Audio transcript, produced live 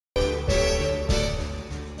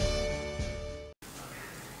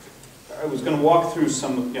I was going to walk through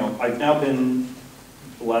some, I've now been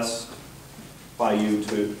blessed by you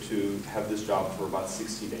to have this job for about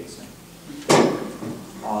 60 days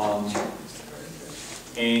now.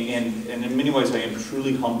 And in many ways I am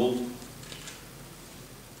truly humbled.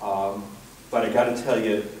 But I got to tell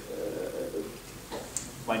you,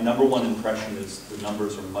 my number one impression is the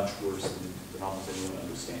numbers are much worse than almost anyone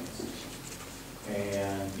understands.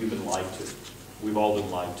 And you've been lied to. We've all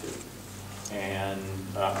been lied to. And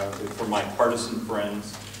for my partisan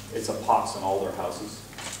friends, it's a pox in all their houses.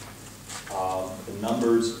 The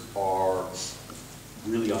numbers are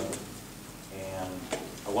really ugly. And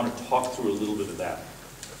I want to talk through a little bit of that.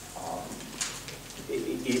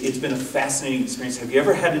 It's been a fascinating experience. Have you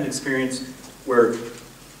ever had an experience where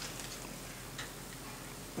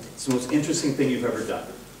it's the most interesting thing you've ever done?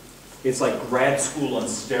 It's like grad school on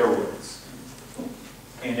steroids.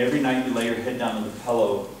 And every night you lay your head down on the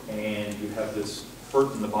pillow and you have this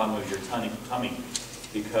hurt in the bottom of your tummy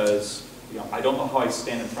because I don't know how I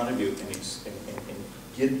stand in front of you and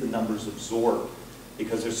get the numbers absorbed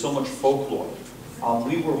because there's so much folklore.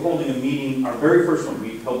 We were holding a meeting, our very first one,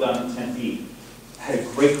 we held down in Tempe. Had a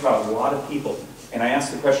great crowd, a lot of people. And I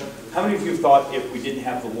asked the question, how many of you thought if we didn't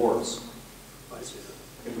have the wars,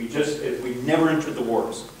 if we never entered the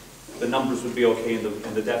wars, the numbers would be okay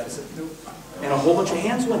in the deficit? And a whole bunch of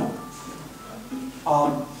hands went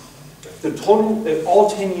up. The total,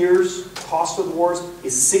 all 10 years cost of the wars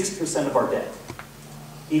is 6% of our debt.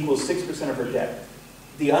 Equals 6% of our debt.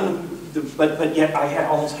 But yet I had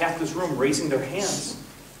almost half this room raising their hands.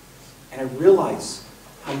 And I realized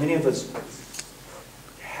how many of us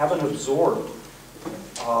haven't absorbed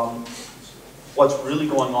what's really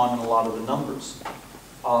going on in a lot of the numbers.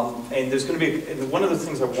 And there's going to be, and one of the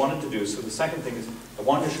things I wanted to do, so the second thing is I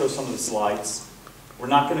wanted to show some of the slides. We're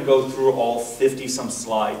not going to go through all 50-some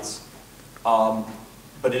slides,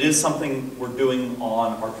 but it is something we're doing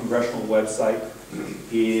on our congressional website.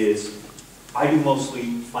 I do mostly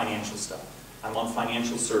financial stuff. I'm on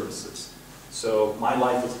financial services. So my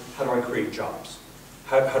life is, how do I create jobs?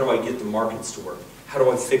 How do I get the markets to work? How do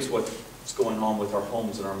I fix what's going on with our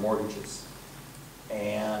homes and our mortgages?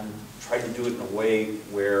 And try to do it in a way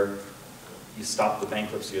where you stop the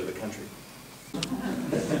bankruptcy of the country.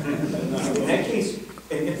 In that case,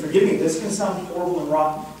 and forgive me, this can sound horrible and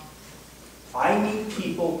rotten. I meet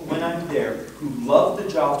people when I'm there who love the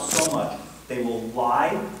job so much, they will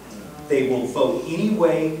lie, they will vote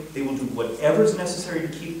anyway, they will do whatever's necessary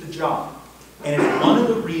to keep the job. And it's one of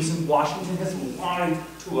the reasons Washington has lied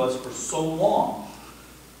to us for so long.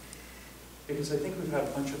 Because I think we've had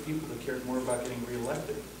a bunch of people that cared more about getting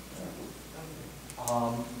reelected.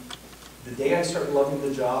 The day I start loving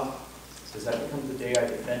the job, does that become the day I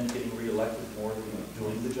defend getting reelected more than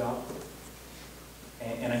doing the job?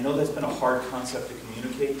 And I know that's been a hard concept to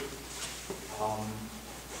communicate.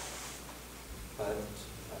 But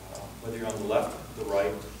whether you're on the left or the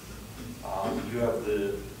right, you have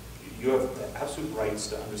the absolute rights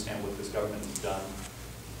to understand what this government has done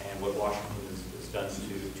and what Washington has done to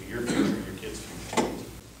your future, your kids' future.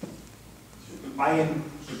 I am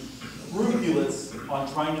scrupulous on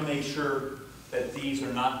trying to make sure that these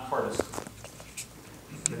are not partisan.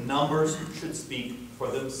 The numbers should speak for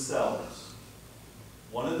themselves.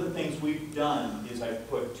 One of the things we've done is I've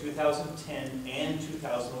put 2010 and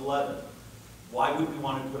 2011. Why would we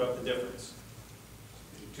want to put up the difference?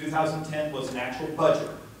 2010 was an actual budget,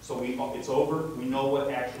 so it's over, we know what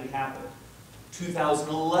actually happened.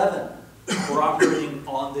 2011, we're operating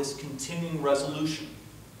on this continuing resolution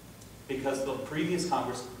because the previous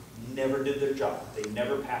Congress never did their job. They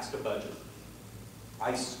never passed a budget.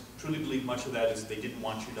 I truly believe much of that is they didn't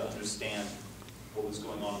want you to understand what was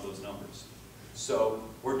going on in those numbers. So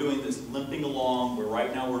we're doing this limping along, where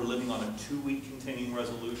right now we're living on a 2-week continuing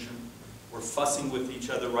resolution. We're fussing with each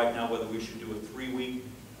other right now whether we should do a 3-week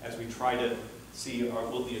as we try to see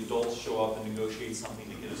will the adults show up and negotiate something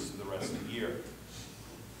to get us through the rest of the year.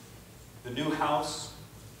 The new House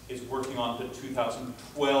is working on the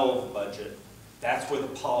 2012 budget. That's where the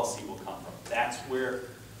policy will come from. That's where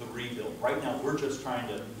the rebuild. Right now we're just trying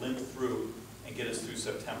to limp through and get us through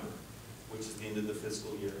September, which is the end of the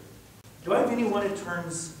fiscal year. Do I have anyone who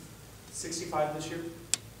turns 65 this year?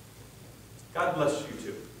 God bless you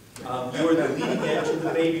too. You are the leading edge of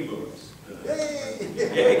the baby boomers.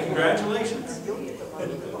 Yay, congratulations.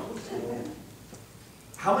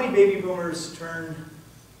 How many baby boomers turn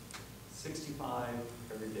 65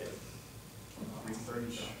 every day?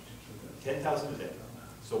 10,000 a day.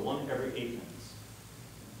 So one every 8 minutes.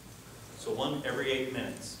 So one every 8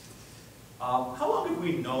 minutes. How long have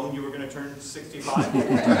we known you were going to turn 65?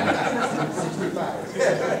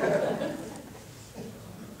 65.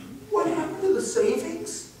 What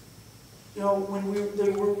savings? You know, when they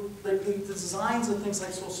were, like, the designs of things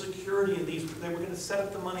like Social Security and these, they were going to set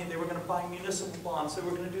up the money, they were going to buy municipal bonds, they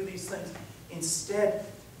were going to do these things. Instead,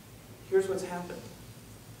 here's what's happened.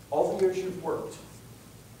 All the years you've worked,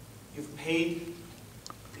 you've paid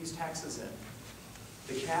these taxes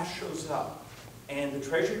in. The cash shows up, and the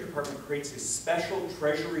Treasury Department creates a special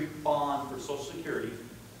Treasury bond for Social Security,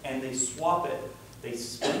 and they swap it, they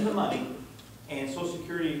spend the money, and Social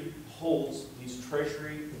Security holds these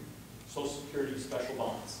Treasury Social Security special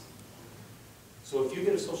bonds. So if you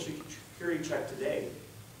get a Social Security check today,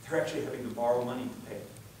 they're actually having to borrow money to pay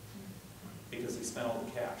because they spent all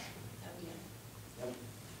the cash. Yep.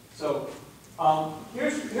 So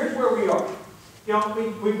here's where we are. You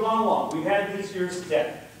know, we've gone along. We've had these years of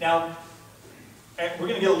debt. Now, we're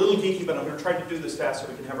going to get a little geeky, but I'm going to try to do this fast so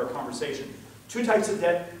we can have our conversation. Two types of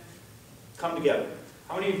debt come together.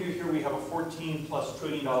 How many of you here, we have a $14+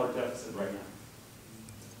 trillion deficit right now?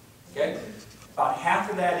 Okay? About half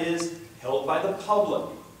of that is held by the public.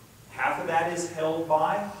 Half of that is held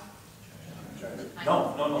by?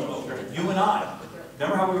 No. You and I.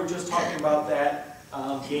 Remember how we were just talking about that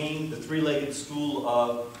game, the three-legged stool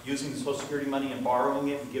of using the Social Security money and borrowing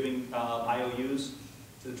it and giving IOUs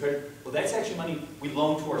to the Treasury? Well, that's actually money we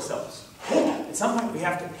loan to ourselves. At some point, we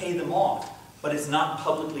have to pay them off, but it's not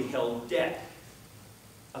publicly held debt.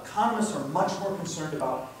 Economists are much more concerned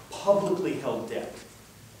about publicly held debt.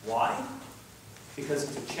 Why? Because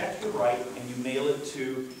if a check you write and you mail it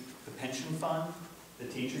to the pension fund, the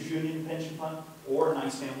teachers union pension fund, or a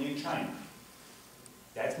nice family in China,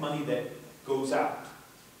 that's money that goes out.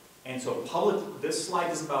 And so this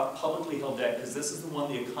slide is about publicly held debt because this is the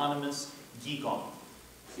one the economists geek on.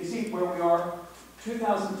 You see where we are?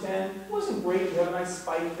 2010 wasn't great. We have a nice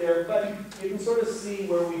spike there, but you can sort of see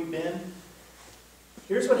where we've been.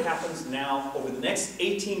 Here's what happens now over the next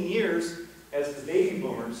 18 years as the baby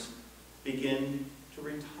boomers begin to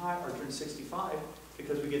retire or turn 65,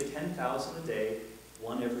 because we get 10,000 a day,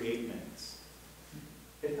 one every 8 minutes.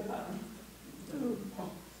 Hit the button.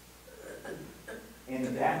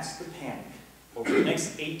 And that's the panic. Over the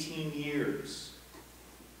next 18 years,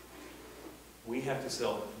 we have to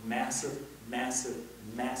sell massive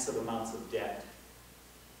amounts of debt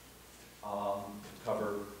to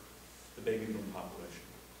cover the baby boom population.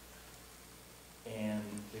 And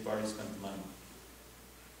they've already spent the money.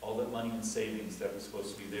 All that money in savings that was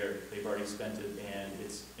supposed to be there, they've already spent it, and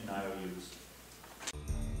it's in IOUs.